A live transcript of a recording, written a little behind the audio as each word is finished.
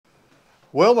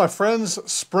Well, my friends,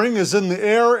 spring is in the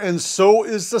air, and so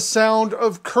is the sound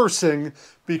of cursing,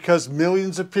 because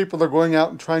millions of people are going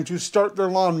out and trying to start their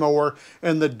lawnmower,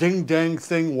 and the ding-dang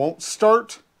thing won't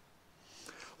start.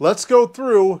 Let's go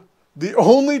through the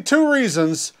only 2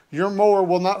 reasons your mower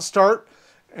will not start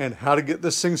and how to get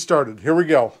this thing started. Here we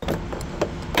go.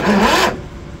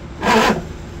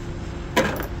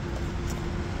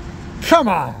 Come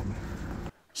on!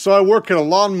 So I work in a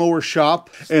lawnmower shop,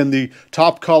 and the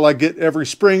top call I get every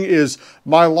spring is,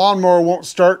 my lawnmower won't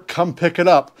start, come pick it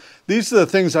up. These are the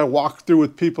things I walk through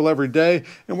with people every day,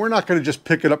 and we're not going to just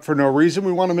pick it up for no reason.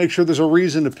 We want to make sure there's a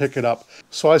reason to pick it up.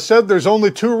 So I said there's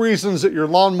only 2 reasons that your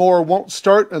lawnmower won't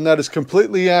start, and that is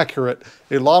completely accurate.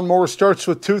 A lawnmower starts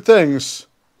with 2 things: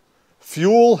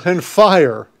 fuel and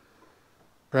fire.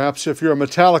 Perhaps if you're a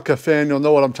Metallica fan, you'll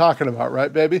know what I'm talking about,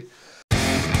 right, baby?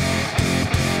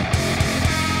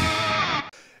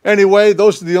 Anyway,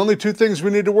 those are the only 2 things we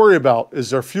need to worry about.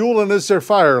 Is there fuel and is there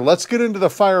fire? Let's get into the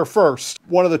fire first.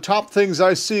 One of the top things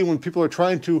I see when people are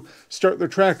trying to start their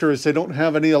tractor is they don't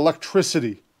have any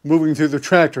electricity moving through the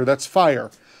tractor. That's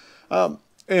fire.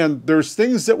 And there's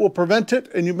things that will prevent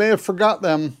it, and you may have forgot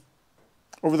them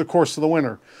over the course of the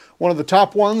winter. One of the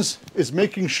top ones is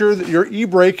making sure that your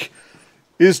e-brake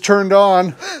is turned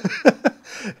on.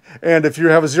 And if you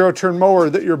have a zero-turn mower,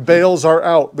 that your bales are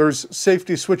out. There's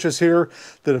safety switches here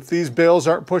that if these bales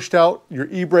aren't pushed out, your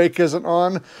e-brake isn't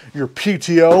on, your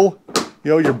PTO,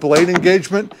 your blade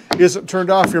engagement isn't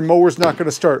turned off, your mower's not going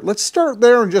to start. Let's start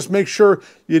there and just make sure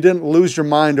you didn't lose your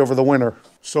mind over the winter.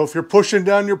 So if you're pushing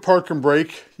down your parking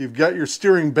brake, you've got your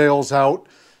steering bales out,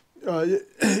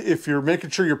 if you're making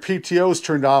sure your PTO is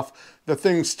turned off, the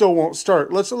thing still won't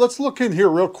start. Let's look in here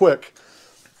real quick.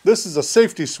 This is a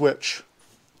safety switch.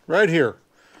 Right here.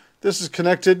 This is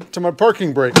connected to my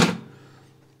parking brake.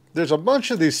 There's a bunch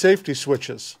of these safety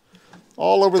switches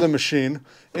all over the machine,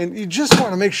 and you just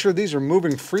want to make sure these are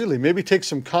moving freely. Maybe take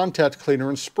some contact cleaner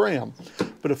and spray them.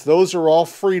 But if those are all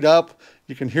freed up,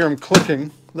 you can hear them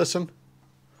clicking. Listen.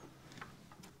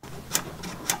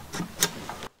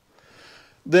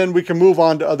 Then we can move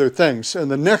on to other things. And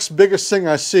the next biggest thing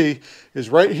I see is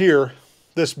right here,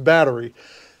 this battery.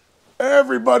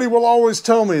 Everybody will always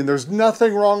tell me, there's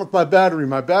nothing wrong with my battery.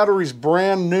 My battery's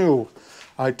brand new.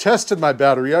 I tested my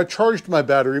battery. I charged my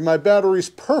battery. My battery's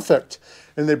perfect.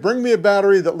 And they bring me a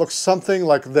battery that looks something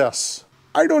like this.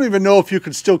 I don't even know if you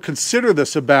could still consider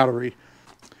this a battery.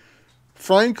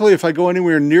 Frankly, if I go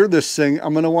anywhere near this thing,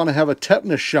 I'm going to want to have a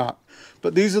tetanus shot.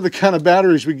 But these are the kind of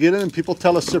batteries we get in, and people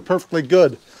tell us they're perfectly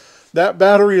good. That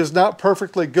battery is not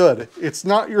perfectly good. It's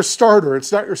not your starter.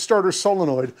 It's not your starter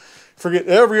solenoid. Forget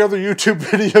every other YouTube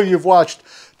video you've watched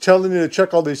telling you to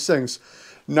check all these things.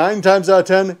 9 times out of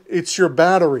 10, it's your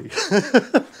battery.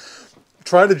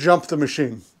 Try to jump the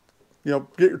machine. Get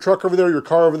your truck over there, your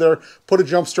car over there, put a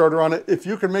jump starter on it. If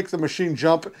you can make the machine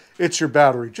jump, it's your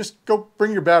battery. Just go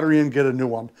bring your battery in, get a new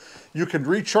one. You can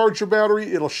recharge your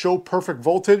battery. It'll show perfect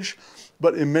voltage,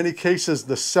 but in many cases,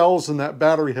 the cells in that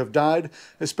battery have died,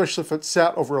 especially if it's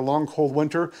sat over a long, cold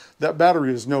winter. That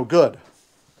battery is no good.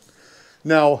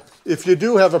 Now, if you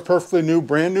do have a perfectly new,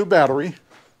 brand new battery,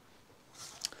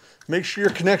 make sure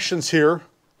your connections here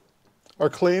are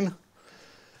clean.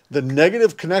 The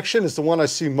negative connection is the one I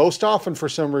see most often for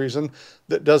some reason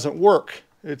that doesn't work.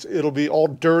 It'll be all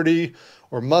dirty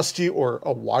or musty, or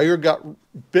a wire got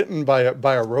bitten by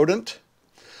a rodent.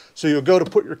 So you'll go to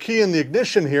put your key in the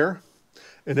ignition here,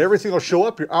 and everything will show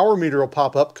up. Your hour meter will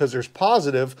pop up because there's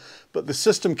positive, but the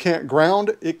system can't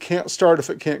ground. It can't start if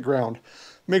it can't ground.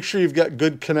 Make sure you've got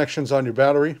good connections on your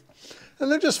battery.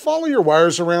 And then just follow your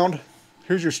wires around.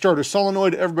 Here's your starter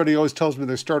solenoid. Everybody always tells me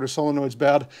their starter solenoid's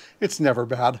bad. It's never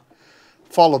bad.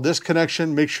 Follow this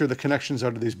connection. Make sure the connections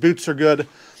under these boots are good.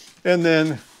 And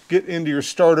then get into your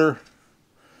starter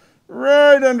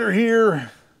right under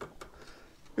here.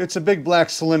 It's a big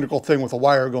black cylindrical thing with a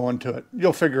wire going to it.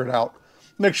 You'll figure it out.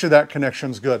 Make sure that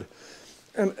connection's good.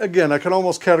 And again, I can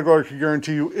almost categorically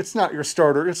guarantee you it's not your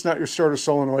starter. It's not your starter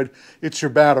solenoid. It's your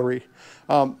battery.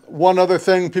 One other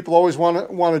thing people always want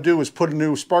to do is put a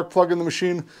new spark plug in the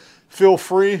machine. Feel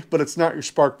free, but it's not your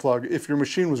spark plug. If your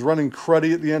machine was running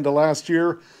cruddy at the end of last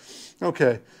year,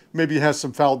 okay, maybe it has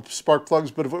some fouled spark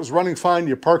plugs, but if it was running fine,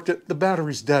 you parked it, the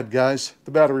battery's dead, guys.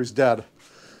 The battery's dead.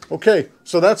 Okay,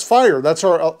 so that's fire. That's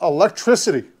our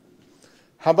electricity.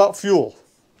 How about fuel?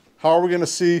 How are we going to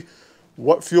see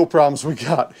what fuel problems we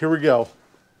got? Here we go.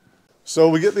 So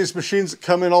we get these machines that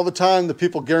come in all the time. The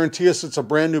people guarantee us it's a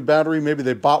brand new battery. Maybe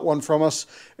they bought one from us,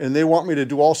 and they want me to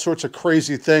do all sorts of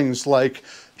crazy things like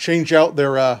change out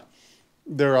their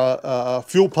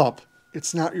fuel pump.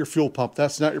 It's not your fuel pump.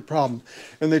 That's not your problem.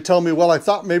 And they tell me, well, I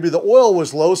thought maybe the oil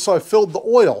was low, so I filled the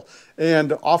oil.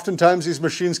 And oftentimes these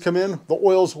machines come in, the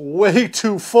oil's way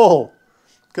too full.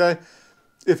 Okay?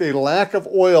 If a lack of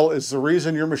oil is the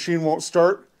reason your machine won't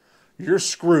start, you're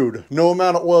screwed. No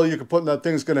amount of oil you can put in that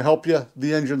thing is going to help you.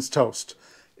 The engine's toast.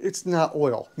 It's not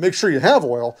oil. Make sure you have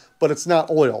oil, but it's not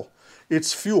oil.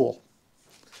 It's fuel.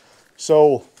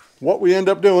 So what we end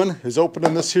up doing is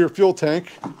opening this here fuel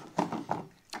tank,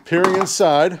 peering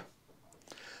inside.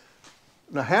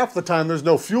 Now half the time there's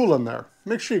no fuel in there.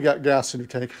 Make sure you got gas in your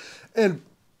tank. And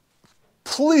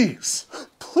please,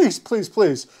 please, please,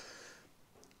 please,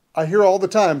 I hear all the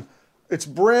time, it's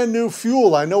brand new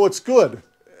fuel, I know it's good.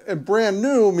 And brand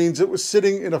new means it was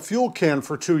sitting in a fuel can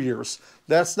for 2 years.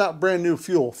 That's not brand new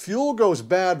fuel. Fuel goes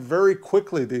bad very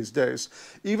quickly these days.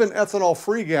 Even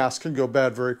ethanol-free gas can go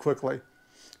bad very quickly.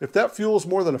 If that fuel is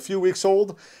more than a few weeks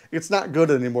old, it's not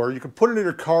good anymore. You can put it in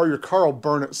your car will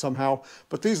burn it somehow.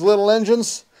 But these little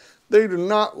engines, they do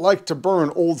not like to burn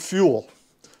old fuel.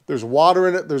 There's water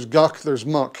in it, there's guck, there's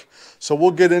muck. So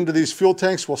we'll get into these fuel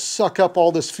tanks, we'll suck up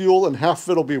all this fuel and half of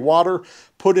it will be water,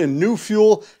 put in new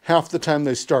fuel half the time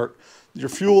they start. Your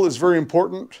fuel is very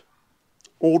important.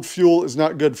 Old fuel is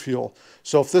not good fuel.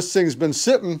 So if this thing's been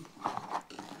sitting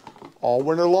all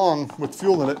winter long with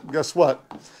fuel in it, guess what?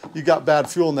 You got bad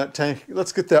fuel in that tank.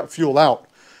 Let's get that fuel out.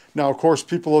 Now, of course,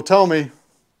 people will tell me,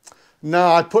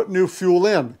 nah, I put new fuel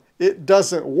in. It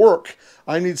doesn't work.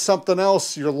 I need something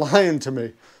else. You're lying to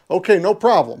me. Okay, no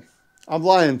problem. I'm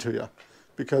lying to you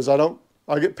because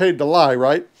I get paid to lie,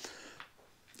 right?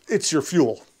 It's your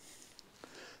fuel.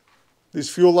 These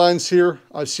fuel lines here,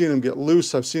 I've seen them get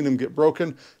loose. I've seen them get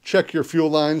broken. Check your fuel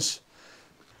lines.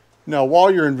 Now, while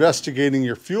you're investigating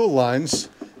your fuel lines,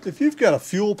 if you've got a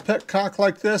fuel petcock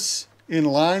like this in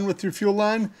line with your fuel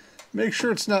line, make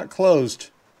sure it's not closed.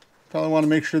 Probably want to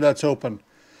make sure that's open.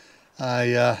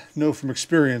 I know from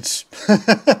experience.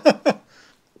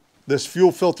 This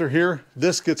fuel filter here,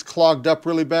 this gets clogged up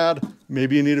really bad.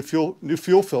 Maybe you need a new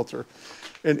fuel filter.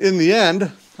 And in the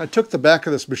end, I took the back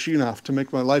of this machine off to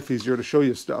make my life easier to show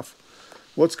you stuff.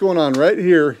 What's going on right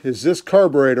here is this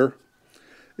carburetor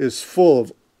is full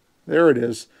of, there it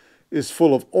is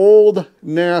full of old,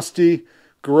 nasty,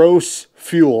 gross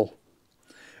fuel.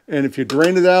 And if you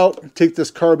drain it out, take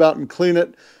this carb out and clean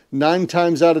it, 9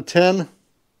 times out of 10,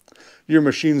 your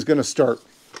machine's going to start.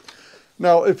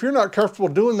 Now, if you're not comfortable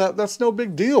doing that, that's no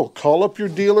big deal. Call up your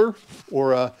dealer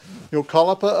or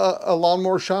call up a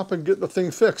lawnmower shop and get the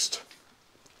thing fixed.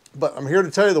 But I'm here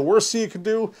to tell you the worst thing you can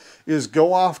do is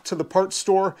go off to the parts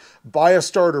store, buy a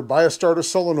starter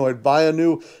solenoid, buy a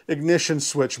new ignition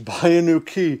switch, buy a new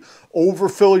key,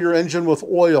 overfill your engine with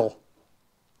oil,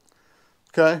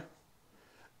 okay?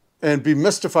 And be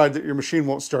mystified that your machine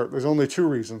won't start. There's only 2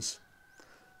 reasons: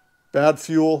 bad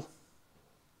fuel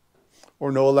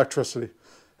or no electricity.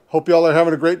 Hope y'all are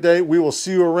having a great day. We will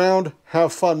see you around.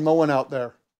 Have fun mowing out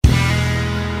there.